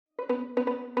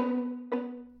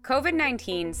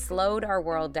COVID-19 slowed our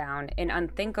world down in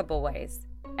unthinkable ways.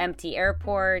 Empty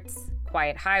airports,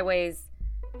 quiet highways.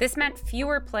 This meant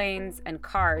fewer planes and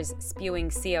cars spewing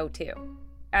CO2.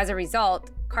 As a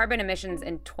result, carbon emissions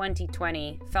in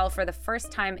 2020 fell for the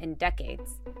first time in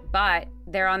decades, but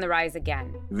they're on the rise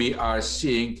again. We are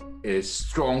seeing a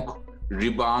strong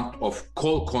rebound of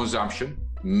coal consumption,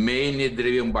 mainly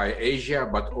driven by Asia,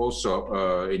 but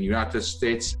also in the United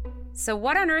States. So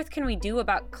what on earth can we do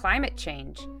about climate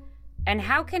change? And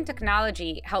how can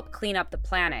technology help clean up the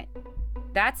planet?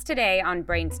 That's today on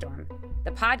Brainstorm,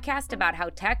 the podcast about how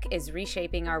tech is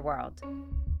reshaping our world.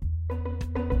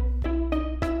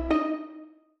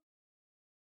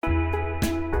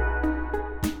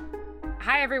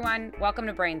 Hi, everyone. Welcome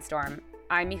to Brainstorm.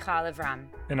 I'm Michal Avram.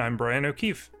 And I'm Brian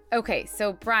O'Keefe. Okay,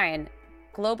 so Brian,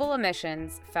 global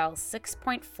emissions fell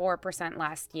 6.4%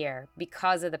 last year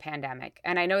because of the pandemic.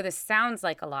 And I know this sounds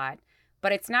like a lot,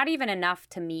 but it's not even enough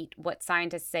to meet what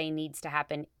scientists say needs to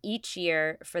happen each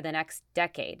year for the next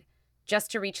decade, just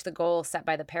to reach the goal set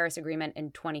by the Paris Agreement in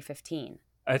 2015.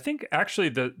 I think actually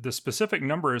the specific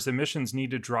number is emissions need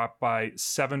to drop by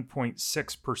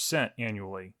 7.6%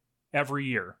 annually every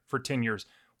year for 10 years,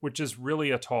 which is really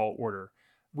a tall order.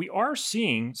 We are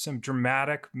seeing some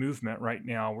dramatic movement right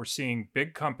now. We're seeing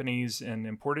big companies and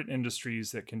important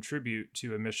industries that contribute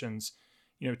to emissions,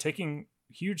 taking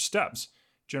huge steps.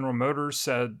 General Motors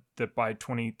said that by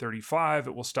 2035,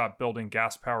 it will stop building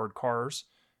gas-powered cars.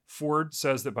 Ford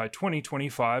says that by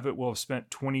 2025, it will have spent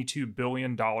 $22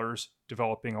 billion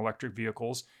developing electric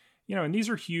vehicles. And these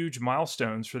are huge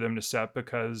milestones for them to set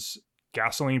because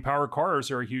gasoline-powered cars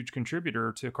are a huge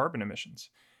contributor to carbon emissions.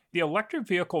 The electric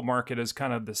vehicle market is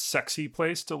kind of the sexy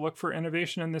place to look for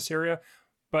innovation in this area,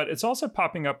 but it's also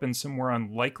popping up in some more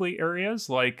unlikely areas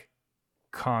like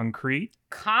concrete.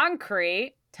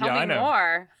 Concrete? Tell me I know.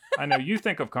 more. I know you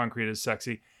think of concrete as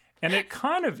sexy, and it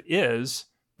kind of is,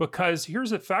 because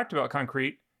here's a fact about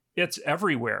concrete. It's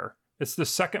everywhere. It's the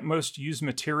second most used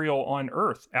material on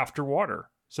Earth after water.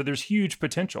 So there's huge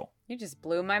potential. You just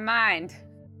blew my mind.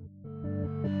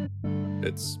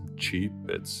 It's cheap,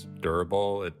 it's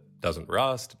durable, it doesn't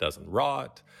rust, it doesn't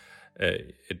rot,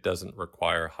 it doesn't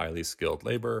require highly skilled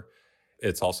labor.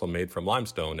 It's also made from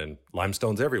limestone, and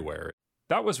limestone's everywhere.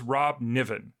 That was Rob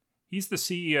Niven. He's the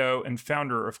CEO and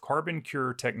founder of Carbon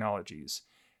Cure Technologies.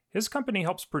 His company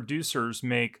helps producers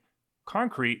make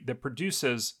concrete that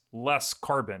produces less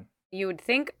carbon. You would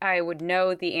think I would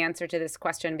know the answer to this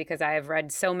question because I have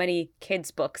read so many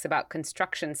kids' books about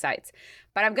construction sites.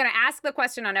 But I'm going to ask the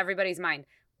question on everybody's mind.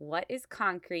 What is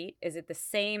concrete? Is it the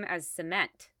same as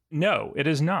cement? No, it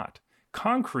is not.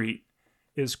 Concrete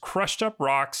is crushed up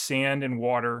rocks, sand, and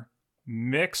water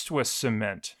mixed with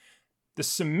cement. The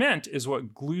cement is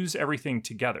what glues everything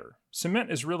together.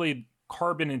 Cement is really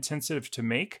carbon intensive to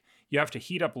make. You have to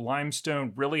heat up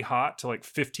limestone really hot to like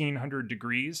 1,500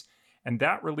 degrees, and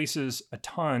that releases a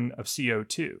ton of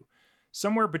CO2.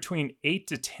 Somewhere between 8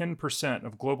 to 10%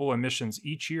 of global emissions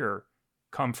each year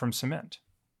come from cement.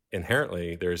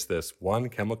 Inherently, there's this one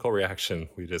chemical reaction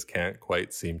we just can't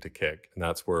quite seem to kick, and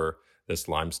that's where this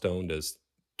limestone is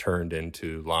turned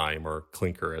into lime, or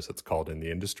clinker as it's called in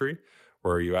the industry,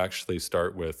 where you actually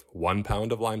start with 1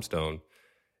 pound of limestone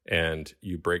and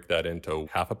you break that into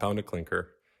half a pound of clinker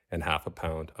and half a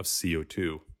pound of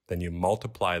CO2. Then you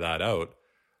multiply that out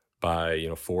by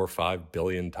 4 or 5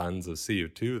 billion tons of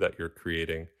CO2 that you're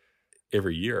creating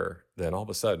every year. Then all of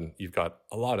a sudden you've got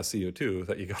a lot of CO2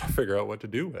 that you got to figure out what to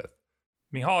do with.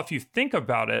 Michal, if you think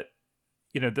about it,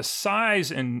 the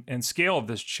size and scale of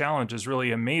this challenge is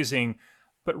really amazing.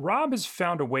 But Rob has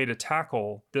found a way to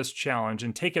tackle this challenge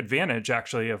and take advantage,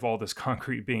 actually, of all this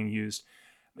concrete being used.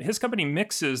 His company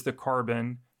mixes the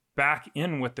carbon back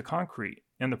in with the concrete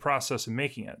in the process of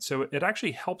making it. So it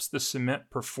actually helps the cement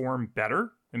perform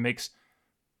better. It makes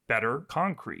better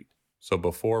concrete. So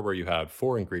before, where you had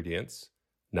 4 ingredients,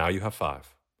 now you have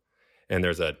 5. And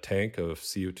there's a tank of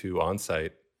CO2 on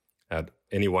site at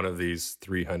any one of these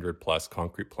 300 plus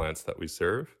concrete plants that we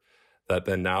serve, that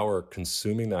then now are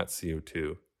consuming that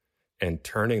CO2 and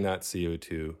turning that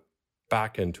CO2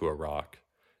 back into a rock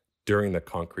during the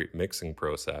concrete mixing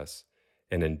process.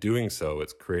 And in doing so,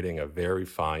 it's creating a very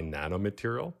fine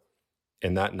nanomaterial.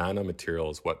 And that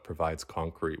nanomaterial is what provides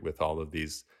concrete with all of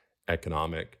these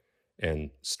economic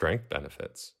and strength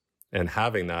benefits. And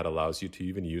having that allows you to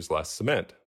even use less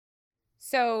cement.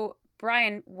 So,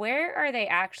 Brian, where are they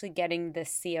actually getting the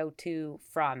CO2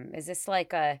 from? Is this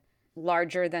like a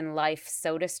larger-than-life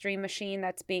SodaStream machine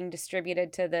that's being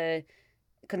distributed to the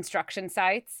construction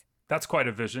sites? That's quite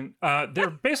a vision. They're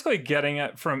basically getting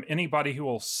it from anybody who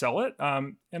will sell it.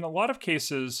 In a lot of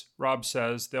cases, Rob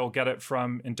says they'll get it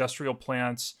from industrial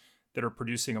plants that are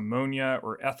producing ammonia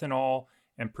or ethanol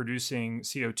and producing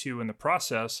CO2 in the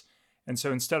process. And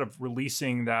so instead of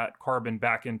releasing that carbon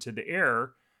back into the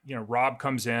air, Rob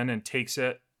comes in and takes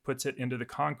it, puts it into the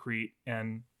concrete,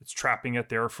 and it's trapping it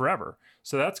there forever.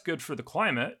 So that's good for the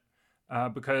climate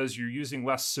because you're using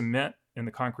less cement in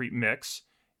the concrete mix.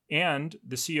 And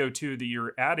the CO2 that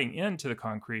you're adding into the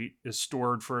concrete is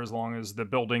stored for as long as the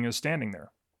building is standing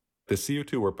there. The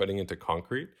CO2 we're putting into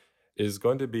concrete is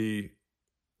going to be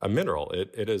a mineral.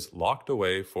 It is locked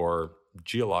away for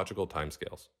geological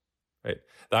timescales, right?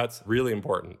 That's really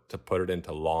important to put it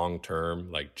into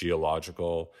long-term, like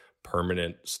geological,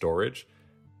 permanent storage.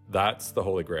 That's the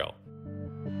Holy Grail.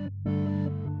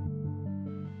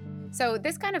 So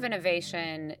this kind of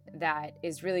innovation that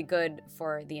is really good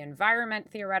for the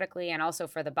environment theoretically and also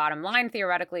for the bottom line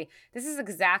theoretically, this is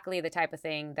exactly the type of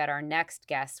thing that our next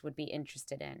guest would be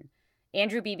interested in.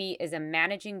 Andrew Beebe is a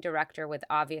managing director with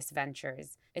Obvious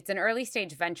Ventures. It's an early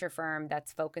stage venture firm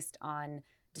that's focused on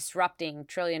disrupting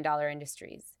trillion-dollar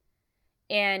industries.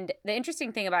 And the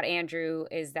interesting thing about Andrew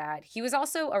is that he was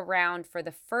also around for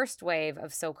the first wave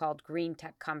of so-called green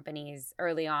tech companies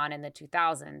early on in the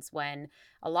 2000s when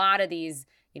a lot of these,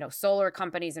 solar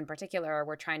companies in particular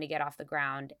were trying to get off the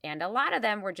ground. And a lot of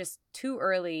them were just too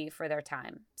early for their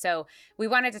time. So we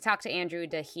wanted to talk to Andrew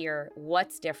to hear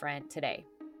what's different today.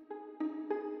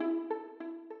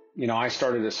 I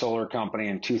started a solar company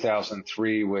in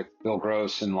 2003 with Bill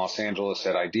Gross in Los Angeles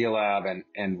at Idealab.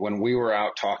 And when we were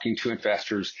out talking to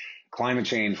investors, climate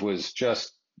change was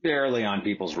just barely on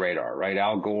people's radar, right?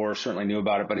 Al Gore certainly knew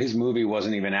about it, but his movie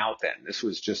wasn't even out then. This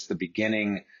was just the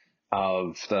beginning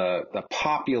of the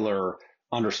popular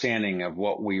understanding of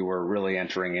what we were really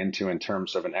entering into in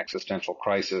terms of an existential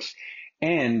crisis.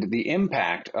 And the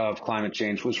impact of climate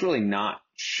change was really not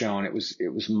shown. It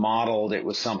was modeled. It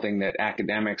was something that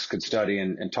academics could study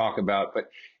and talk about, but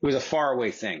it was a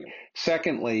faraway thing.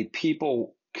 Secondly,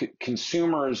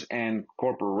 consumers and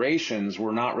corporations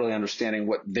were not really understanding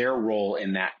what their role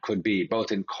in that could be,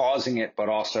 both in causing it, but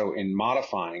also in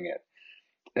modifying it.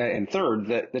 And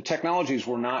third, the technologies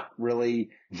were not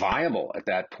really viable at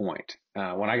that point.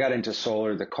 When I got into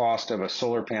solar, the cost of a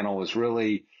solar panel was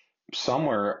really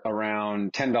somewhere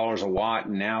around $10 a watt.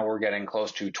 And now we're getting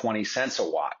close to 20 cents a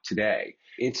watt today.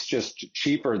 It's just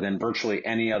cheaper than virtually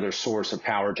any other source of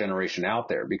power generation out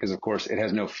there because, of course, it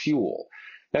has no fuel.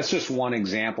 That's just one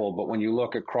example. But when you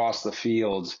look across the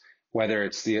fields, whether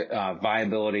it's the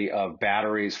viability of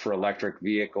batteries for electric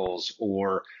vehicles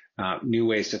or new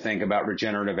ways to think about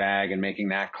regenerative ag and making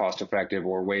that cost effective,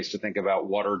 or ways to think about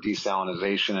water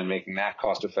desalination and making that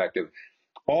cost effective,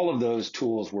 all of those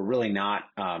tools were really not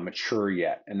mature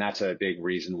yet. And that's a big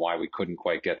reason why we couldn't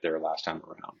quite get there last time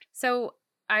around. So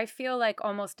I feel like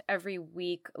almost every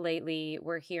week lately,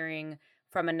 we're hearing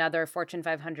from another Fortune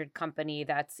 500 company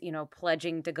that's,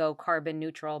 pledging to go carbon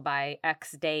neutral by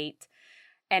X date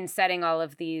and setting all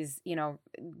of these,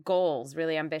 goals,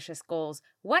 really ambitious goals.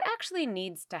 What actually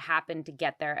needs to happen to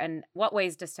get there? And what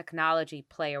ways does technology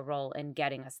play a role in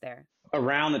getting us there?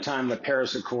 Around the time of the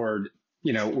Paris Accord,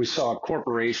 we saw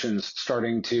corporations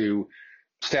starting to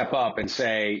step up and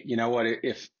say, you know what,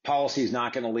 if policy is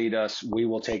not going to lead us, we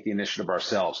will take the initiative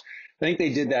ourselves. I think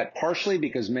they did that partially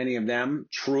because many of them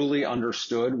truly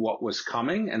understood what was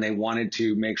coming and they wanted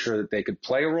to make sure that they could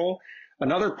play a role.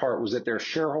 Another part was that their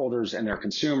shareholders and their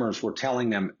consumers were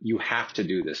telling them, you have to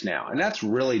do this now. And that's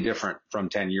really different from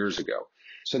 10 years ago.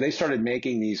 So they started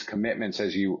making these commitments,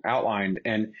 as you outlined.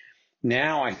 And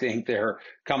now I think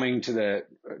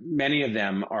many of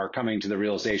them are coming to the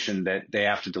realization that they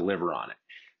have to deliver on it.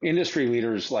 Industry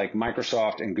leaders like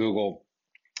Microsoft and Google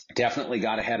definitely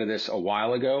got ahead of this a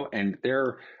while ago. And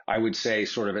they're, I would say,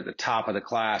 sort of at the top of the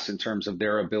class in terms of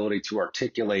their ability to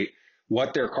articulate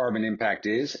what their carbon impact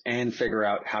is and figure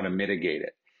out how to mitigate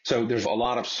it. So there's a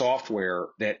lot of software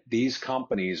that these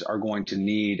companies are going to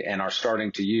need and are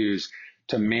starting to use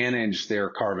to manage their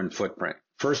carbon footprint.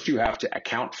 First, you have to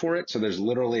account for it. So there's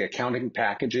literally accounting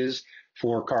packages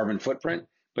for carbon footprint,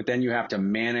 but then you have to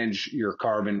manage your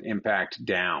carbon impact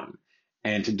down.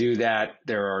 And to do that,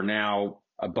 there are now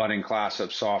a budding class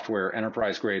of software,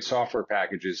 enterprise-grade software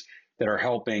packages that are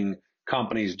helping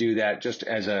companies do that just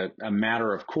as a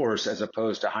matter of course, as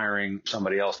opposed to hiring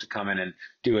somebody else to come in and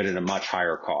do it at a much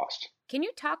higher cost. Can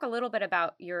you talk a little bit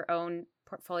about your own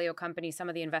portfolio company, some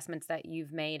of the investments that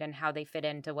you've made and how they fit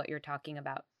into what you're talking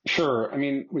about? Sure. I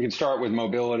mean, we can start with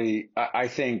mobility. I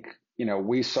think,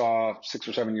 we saw 6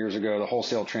 or 7 years ago the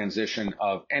wholesale transition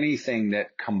of anything that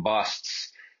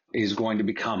combusts is going to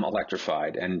become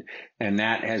electrified. And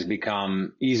that has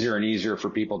become easier and easier for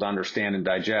people to understand and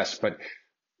digest. But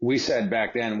we said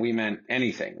back then we meant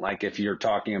anything. Like if you're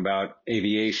talking about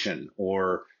aviation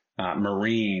or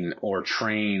marine or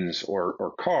trains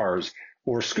or cars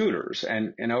or scooters.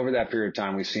 And over that period of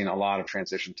time, we've seen a lot of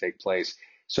transition take place.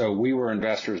 So we were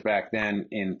investors back then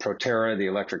in Proterra, the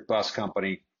electric bus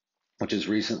company, which has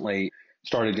recently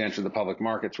started to enter the public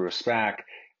market through a SPAC.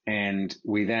 And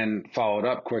we then followed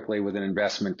up quickly with an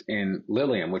investment in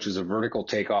Lilium, which is a vertical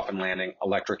takeoff and landing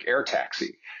electric air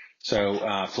taxi.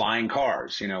 So flying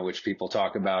cars, which people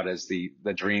talk about as the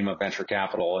dream of venture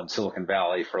capital in Silicon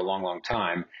Valley for a long, long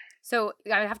time. So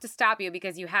I have to stop you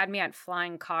because you had me at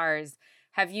flying cars.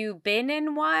 Have you been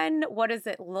in one? What does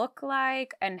it look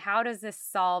like? And how does this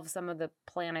solve some of the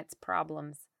planet's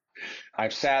problems?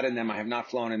 I've sat in them. I have not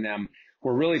flown in them.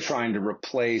 We're really trying to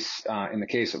replace, in the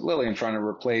case of Lilium, trying to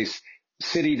replace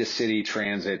city-to-city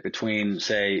transit between,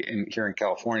 say, here in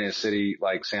California, a city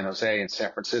like San Jose and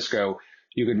San Francisco.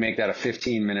 You could make that a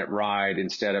 15-minute ride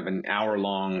instead of an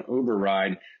hour-long Uber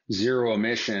ride, zero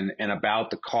emission, and about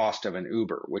the cost of an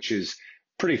Uber, which is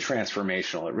pretty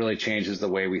transformational. It really changes the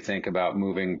way we think about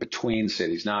moving between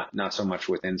cities, not so much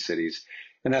within cities.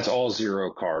 And that's all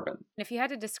zero carbon. If you had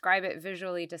to describe it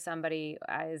visually to somebody,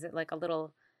 is it like a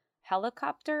little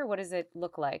helicopter? What does it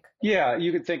look like? Yeah,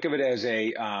 you could think of it as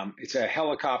it's a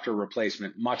helicopter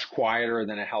replacement, much quieter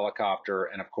than a helicopter,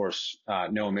 and of course,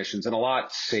 no emissions, and a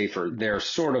lot safer. They're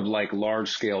sort of like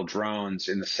large-scale drones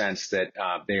in the sense that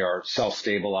they are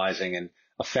self-stabilizing and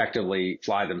effectively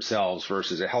fly themselves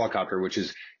versus a helicopter, which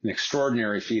is an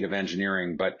extraordinary feat of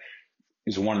engineering, but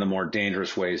is one of the more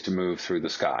dangerous ways to move through the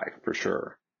sky, for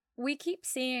sure. We keep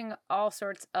seeing all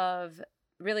sorts of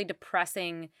really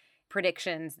depressing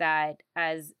predictions that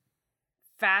as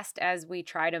fast as we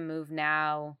try to move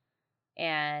now,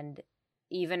 and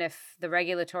even if the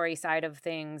regulatory side of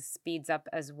things speeds up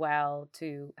as well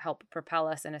to help propel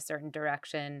us in a certain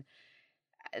direction,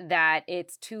 that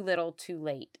it's too little too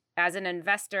late. As an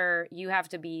investor, you have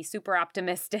to be super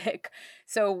optimistic.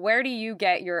 So where do you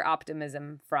get your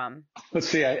optimism from? Let's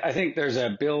see. I think there's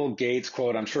a Bill Gates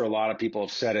quote. I'm sure a lot of people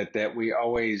have said it, that we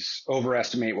always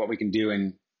overestimate what we can do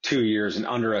in 2 years and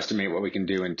underestimate what we can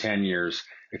do in 10 years.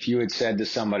 If you had said to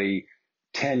somebody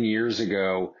 10 years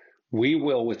ago, we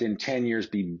will within 10 years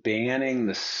be banning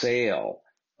the sale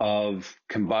of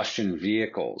combustion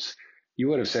vehicles, you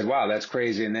would have said, wow, that's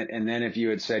crazy. And then if you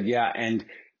had said, yeah, and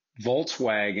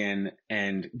Volkswagen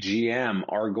and GM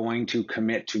are going to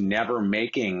commit to never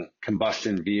making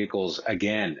combustion vehicles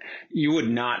again, you would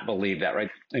not believe that, right?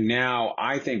 And now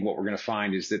I think what we're going to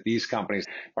find is that these companies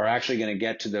are actually going to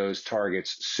get to those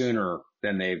targets sooner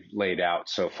than they've laid out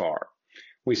so far.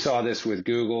 We saw this with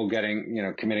Google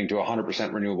committing to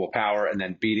 100% renewable power and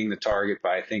then beating the target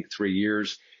by, I think, 3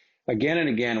 years. Again and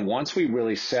again, once we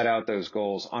really set out those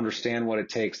goals, understand what it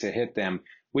takes to hit them,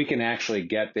 we can actually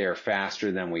get there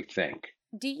faster than we think.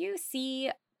 Do you see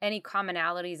any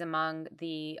commonalities among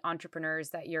the entrepreneurs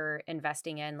that you're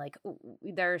investing in? Like,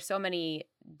 there are so many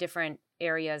different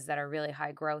areas that are really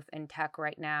high growth in tech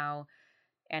right now,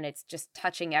 and it's just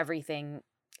touching everything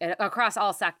across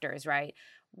all sectors, right?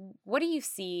 What do you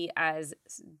see as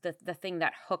the thing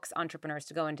that hooks entrepreneurs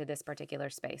to go into this particular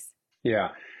space? Yeah.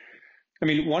 I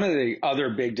mean, one of the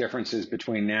other big differences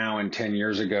between now and 10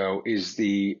 years ago is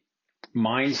the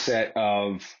mindset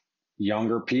of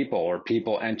younger people or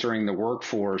people entering the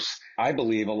workforce. I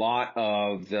believe a lot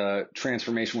of the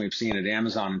transformation we've seen at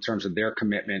Amazon in terms of their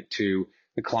commitment to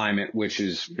the climate, which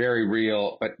is very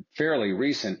real but fairly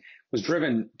recent, was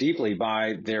driven deeply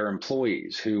by their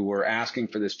employees who were asking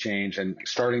for this change and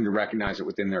starting to recognize it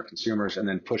within their consumers and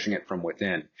then pushing it from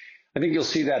within. I think you'll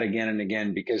see that again and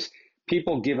again because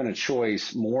people given a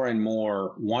choice more and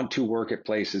more want to work at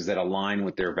places that align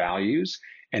with their values.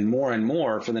 And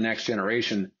more for the next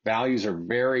generation, values are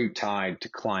very tied to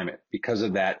climate because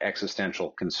of that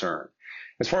existential concern.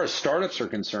 As far as startups are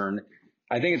concerned,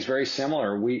 I think it's very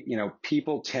similar.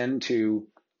 People tend to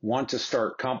want to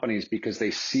start companies because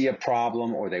they see a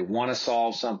problem or they want to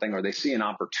solve something or they see an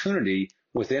opportunity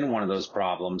within one of those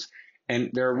problems.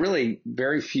 And there are really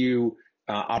very few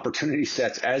opportunity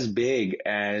sets as big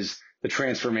as the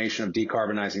transformation of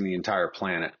decarbonizing the entire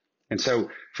planet. And so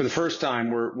for the first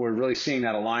time, we're really seeing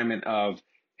that alignment of,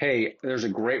 hey, there's a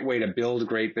great way to build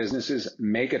great businesses,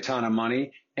 make a ton of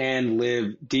money, and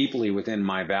live deeply within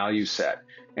my value set.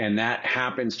 And that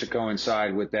happens to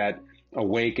coincide with that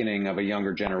awakening of a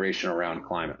younger generation around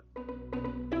climate.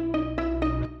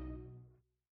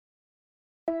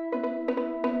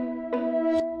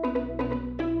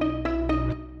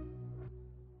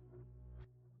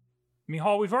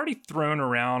 Mihal, we've already thrown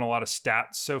around a lot of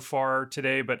stats so far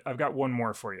today, but I've got one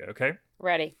more for you, okay?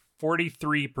 Ready.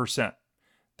 43%.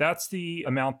 That's the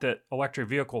amount that electric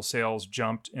vehicle sales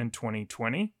jumped in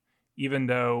 2020, even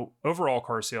though overall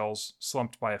car sales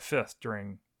slumped by a fifth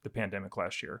during the pandemic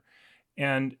last year.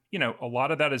 And, a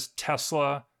lot of that is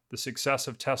Tesla, the success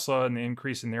of Tesla and the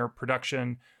increase in their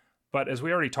production. But as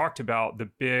we already talked about, the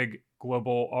big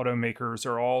global automakers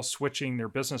are all switching their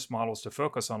business models to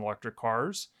focus on electric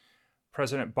cars.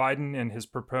 President Biden and his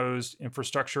proposed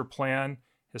infrastructure plan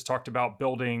has talked about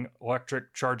building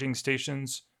electric charging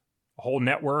stations, a whole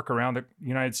network around the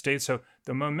United States. So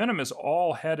the momentum is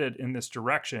all headed in this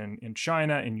direction in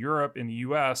China, in Europe, in the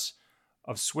US,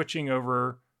 of switching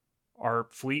over our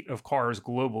fleet of cars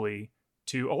globally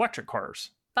to electric cars.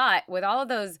 But with all of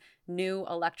those new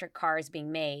electric cars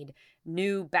being made,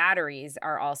 new batteries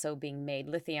are also being made,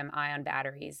 lithium-ion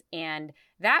batteries. And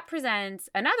that presents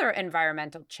another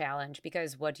environmental challenge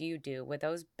because what do you do with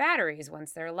those batteries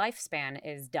once their lifespan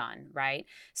is done, right?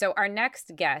 So our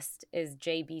next guest is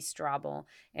J.B. Straubel.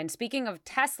 And speaking of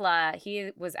Tesla,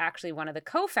 he was actually one of the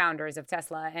co-founders of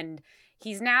Tesla, and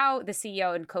he's now the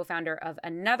CEO and co-founder of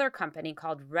another company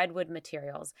called Redwood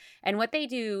Materials. And what they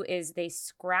do is they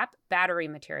scrap battery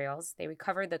materials. They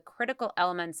recover the critical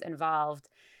elements involved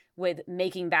with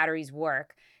making batteries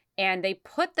work, and they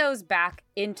put those back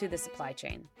into the supply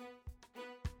chain.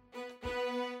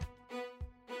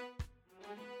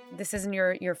 This isn't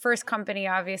your first company,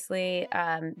 obviously,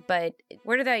 but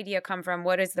where did the idea come from?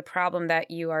 What is the problem that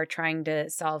you are trying to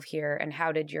solve here? And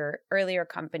how did your earlier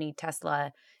company,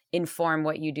 Tesla, inform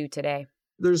what you do today?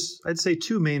 There's, I'd say,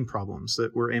 two main problems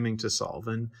that we're aiming to solve.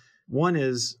 And one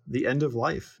is the end of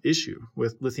life issue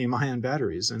with lithium-ion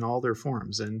batteries in all their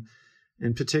forms. And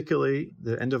particularly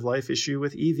the end of life issue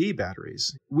with EV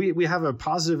batteries. We have a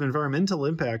positive environmental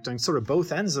impact on sort of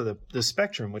both ends of the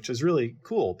spectrum, which is really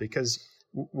cool because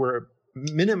we're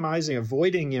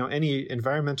avoiding any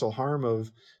environmental harm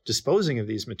of disposing of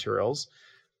these materials.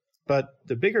 But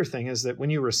the bigger thing is that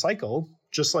when you recycle,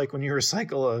 just like when you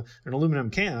recycle an aluminum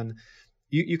can,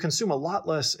 you consume a lot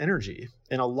less energy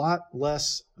and a lot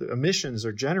less emissions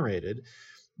are generated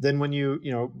than when you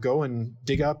go and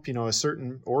dig up, a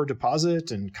certain ore deposit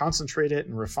and concentrate it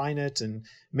and refine it and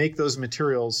make those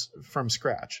materials from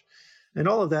scratch. And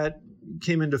all of that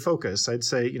came into focus, I'd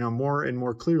say, more and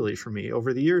more clearly for me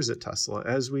over the years at Tesla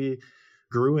as we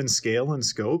grew in scale and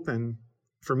scope. And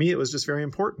for me, it was just very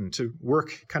important to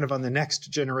work kind of on the next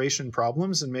generation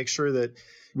problems and make sure that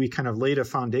we kind of laid a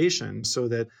foundation so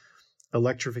that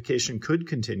electrification could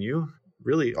continue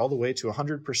really all the way to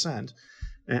 100%.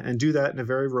 And do that in a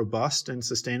very robust and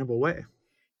sustainable way.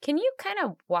 Can you kind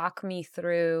of walk me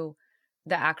through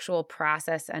the actual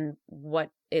process and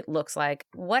what it looks like?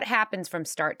 What happens from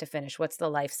start to finish? What's the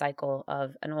life cycle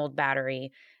of an old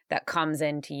battery that comes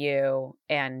into you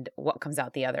and what comes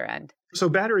out the other end? So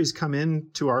batteries come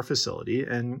into our facility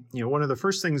and one of the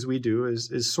first things we do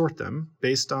is sort them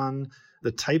based on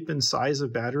the type and size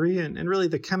of battery and really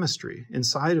the chemistry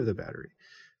inside of the battery.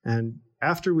 And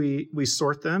after we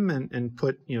sort them and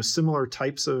put similar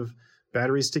types of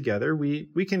batteries together,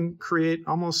 we can create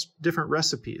almost different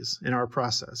recipes in our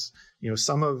process.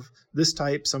 Some of this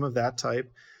type, some of that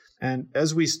type. And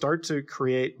as we start to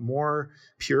create more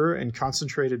pure and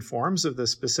concentrated forms of the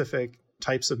specific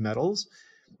types of metals,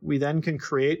 we then can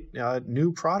create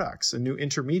new products and new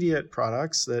intermediate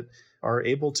products that are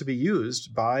able to be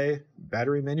used by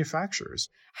battery manufacturers.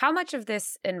 How much of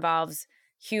this involves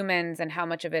humans and how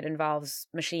much of it involves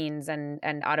machines and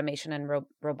automation and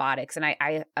robotics? And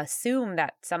I assume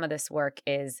that some of this work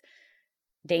is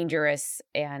dangerous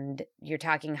and you're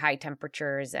talking high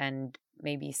temperatures and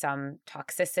maybe some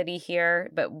toxicity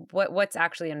here, but what's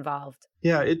actually involved?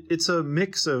 Yeah, it's a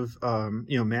mix of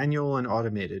manual and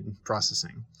automated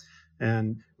processing.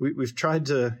 And we've tried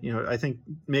to, I think,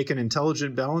 make an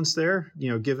intelligent balance there,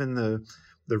 given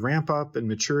the ramp up and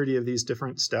maturity of these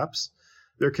different steps.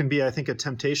 There can be, I think, a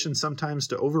temptation sometimes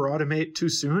to over-automate too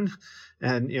soon.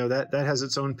 And, that has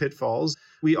its own pitfalls.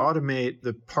 We automate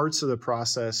the parts of the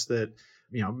process that,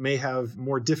 may have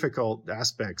more difficult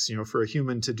aspects, for a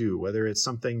human to do, whether it's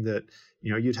something that,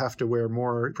 you'd have to wear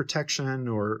more protection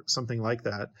or something like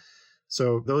that.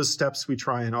 So those steps we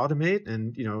try and automate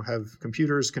and, have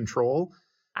computers control.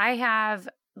 I have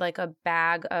like a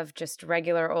bag of just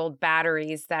regular old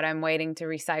batteries that I'm waiting to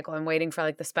recycle. I'm waiting for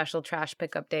like the special trash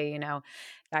pickup day,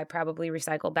 I probably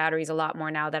recycle batteries a lot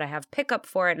more now that I have pickup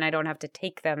for it and I don't have to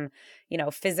take them,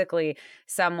 physically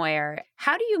somewhere.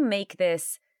 How do you make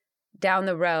this down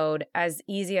the road as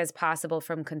easy as possible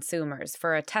from consumers,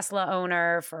 for a Tesla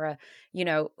owner, for a,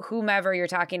 whomever you're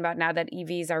talking about now that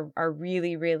EVs are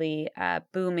really, really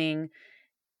booming.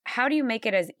 How do you make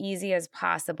it as easy as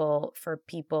possible for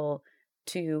people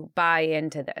to buy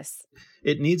into this?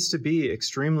 It needs to be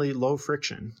extremely low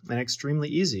friction and extremely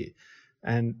easy.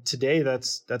 And today,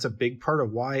 that's a big part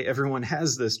of why everyone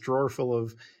has this drawer full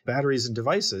of batteries and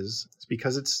devices. It's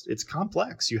because it's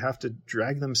complex. You have to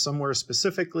drag them somewhere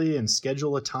specifically and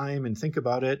schedule a time and think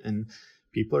about it. And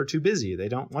people are too busy. They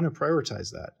don't want to prioritize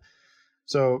that.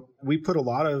 So we put a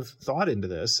lot of thought into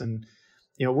this. And,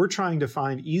 we're trying to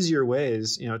find easier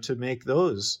ways, to make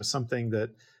those something that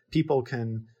people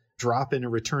can drop in a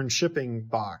return shipping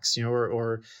box,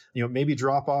 or maybe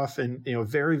drop off in,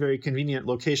 very, very convenient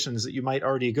locations that you might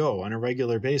already go on a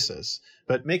regular basis,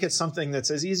 but make it something that's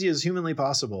as easy as humanly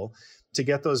possible to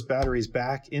get those batteries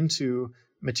back into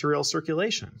material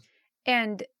circulation.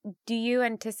 And do you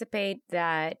anticipate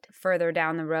that further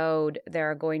down the road, there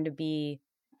are going to be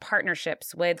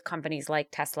partnerships with companies like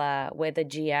Tesla, with a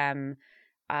GM,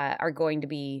 are going to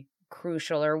be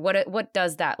crucial, or what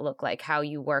does that look like, how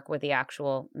you work with the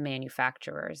actual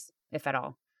manufacturers, if at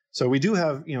all? So we do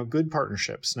have, good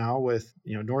partnerships now with,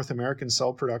 North American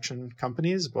cell production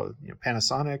companies, both,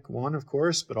 Panasonic, one, of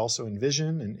course, but also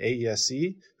Envision and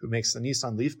AESC, who makes the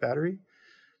Nissan Leaf battery.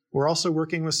 We're also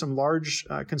working with some large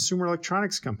consumer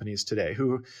electronics companies today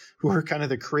who are kind of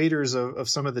the creators of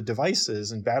some of the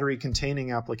devices and battery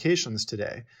containing applications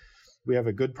today. We have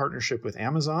a good partnership with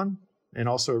Amazon, and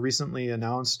also recently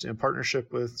announced a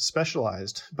partnership with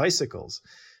Specialized Bicycles.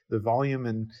 The volume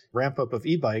and ramp up of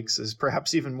e-bikes is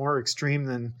perhaps even more extreme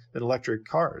than electric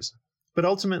cars. But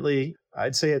ultimately,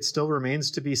 I'd say it still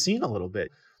remains to be seen a little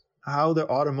bit how the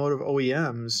automotive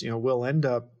OEMs, will end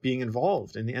up being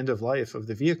involved in the end of life of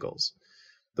the vehicles.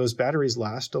 Those batteries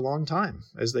last a long time,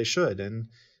 as they should. And,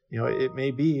 it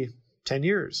may be 10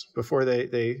 years before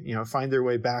they find their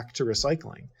way back to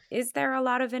recycling. Is there a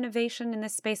lot of innovation in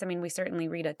this space? I mean, we certainly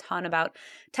read a ton about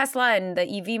Tesla and the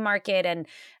EV market. And,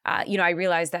 I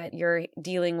realize that you're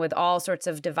dealing with all sorts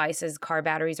of devices. Car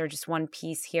batteries are just one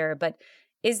piece here. But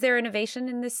is there innovation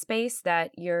in this space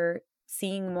that you're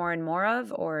seeing more and more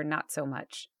of, or not so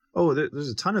much? Oh, there's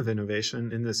a ton of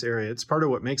innovation in this area. It's part of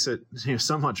what makes it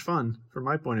so much fun from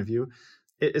my point of view.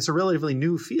 It's a relatively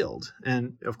new field.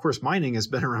 And of course, mining has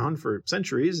been around for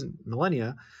centuries and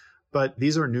millennia. But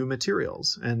these are new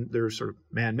materials, and they're sort of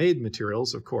man-made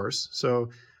materials, of course. So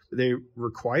they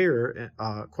require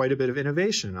quite a bit of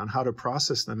innovation on how to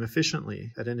process them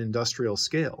efficiently at an industrial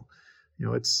scale.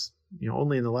 It's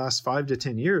only in the last 5 to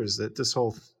 10 years that this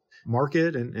whole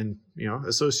market and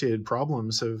associated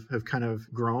problems have kind of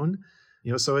grown.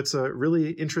 So it's a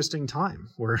really interesting time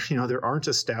where there aren't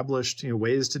established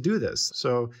ways to do this.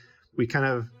 So we kind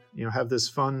of have this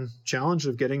fun challenge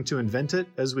of getting to invent it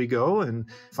as we go and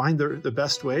find the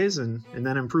best ways and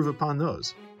then improve upon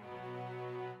those.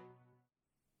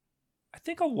 I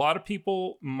think a lot of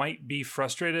people might be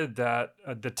frustrated that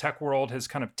the tech world has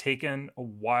kind of taken a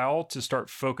while to start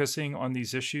focusing on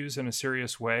these issues in a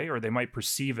serious way, or they might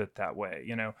perceive it that way.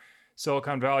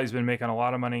 Silicon Valley's been making a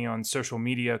lot of money on social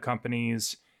media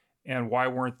companies, and why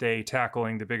weren't they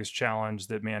tackling the biggest challenge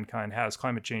that mankind has,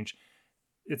 climate change?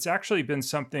 It's actually been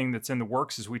something that's in the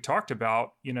works, as we talked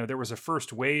about. There was a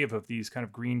first wave of these kind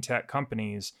of green tech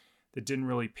companies that didn't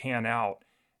really pan out.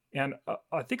 And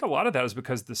I think a lot of that is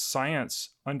because the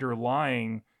science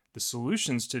underlying the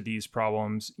solutions to these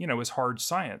problems, is hard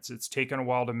science. It's taken a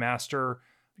while to master.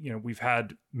 We've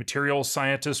had materials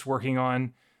scientists working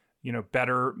on,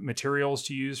 better materials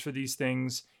to use for these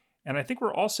things. And I think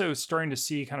we're also starting to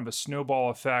see kind of a snowball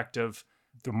effect of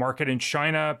the market in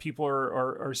China. People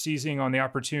are seizing on the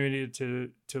opportunity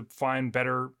to find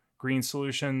better green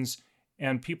solutions.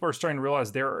 And people are starting to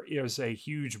realize there is a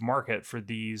huge market for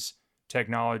these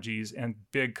technologies, and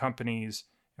big companies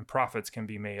and profits can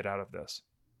be made out of this.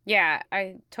 Yeah,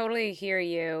 I totally hear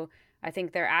you. I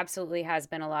think there absolutely has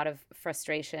been a lot of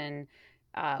frustration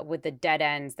with the dead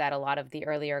ends that a lot of the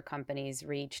earlier companies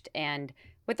reached, and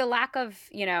with the lack of,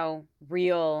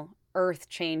 real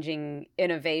earth-changing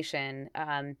innovation.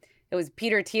 It was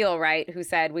Peter Thiel, right, who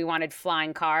said we wanted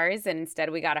flying cars, and instead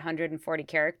we got 140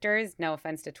 characters. No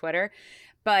offense to Twitter.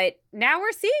 But now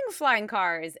we're seeing flying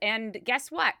cars, and guess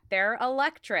what? They're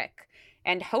electric,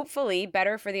 and hopefully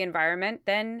better for the environment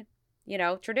than,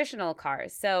 traditional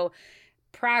cars. So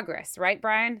progress, right,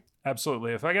 Brian?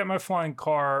 Absolutely. If I get my flying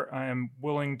car, I am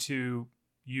willing to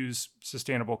use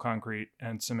sustainable concrete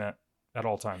and cement at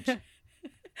all times.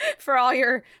 for all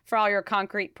your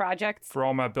concrete projects. For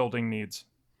all my building needs.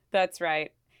 That's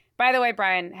right. By the way,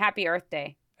 Brian, happy Earth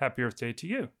Day. Happy Earth Day to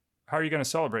you. How are you going to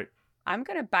celebrate? I'm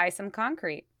going to buy some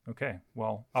concrete. Okay,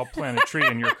 well, I'll plant a tree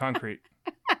in your concrete.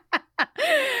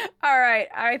 All right,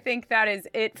 I think that is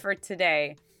it for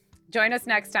today. Join us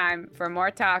next time for more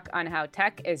talk on how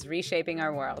tech is reshaping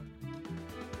our world.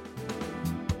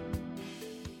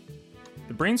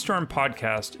 The Brainstorm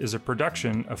podcast is a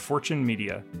production of Fortune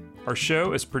Media. Our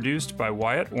show is produced by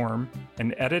Wyatt Orm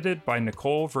and edited by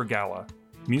Nicole Vergala.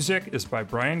 Music is by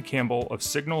Brian Campbell of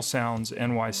Signal Sounds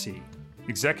NYC.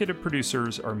 Executive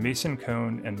producers are Mason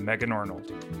Cohn and Megan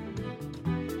Arnold.